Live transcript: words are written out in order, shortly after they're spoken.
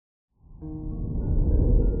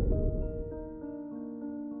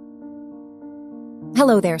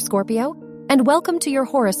Hello there, Scorpio, and welcome to your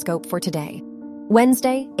horoscope for today,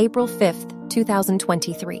 Wednesday, April 5th,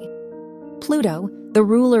 2023. Pluto, the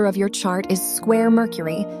ruler of your chart, is square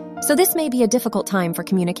Mercury, so this may be a difficult time for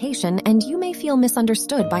communication and you may feel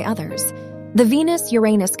misunderstood by others. The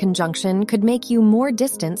Venus-Uranus conjunction could make you more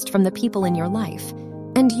distanced from the people in your life,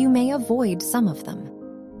 and you may avoid some of them.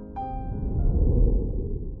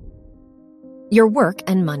 Your work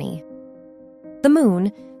and money. The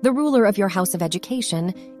Moon, the ruler of your house of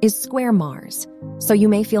education, is square Mars, so you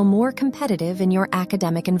may feel more competitive in your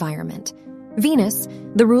academic environment. Venus,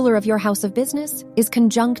 the ruler of your house of business, is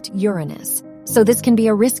conjunct Uranus, so this can be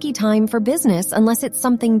a risky time for business unless it's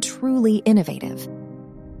something truly innovative.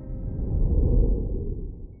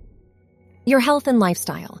 Your health and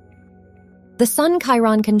lifestyle. The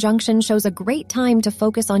Sun-Chiron conjunction shows a great time to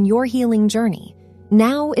focus on your healing journey.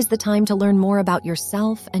 Now is the time to learn more about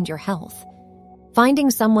yourself and your health.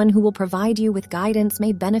 Finding someone who will provide you with guidance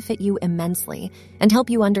may benefit you immensely and help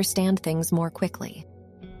you understand things more quickly.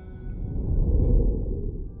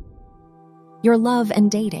 Your love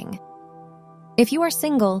and dating. If you are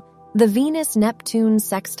single, the Venus-Neptune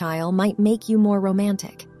sextile might make you more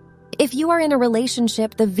romantic. If you are in a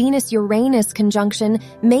relationship, the Venus-Uranus conjunction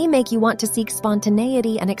may make you want to seek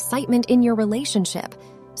spontaneity and excitement in your relationship,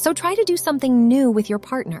 so try to do something new with your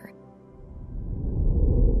partner.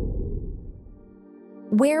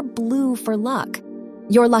 Wear blue for luck.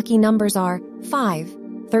 Your lucky numbers are 5,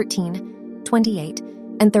 13, 28,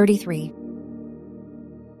 and 33.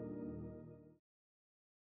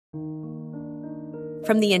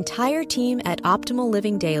 From the entire team at Optimal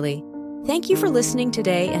Living Daily, thank you for listening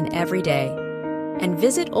today and every day. And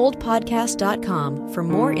visit oldpodcast.com for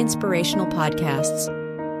more inspirational podcasts.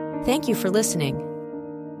 Thank you for listening.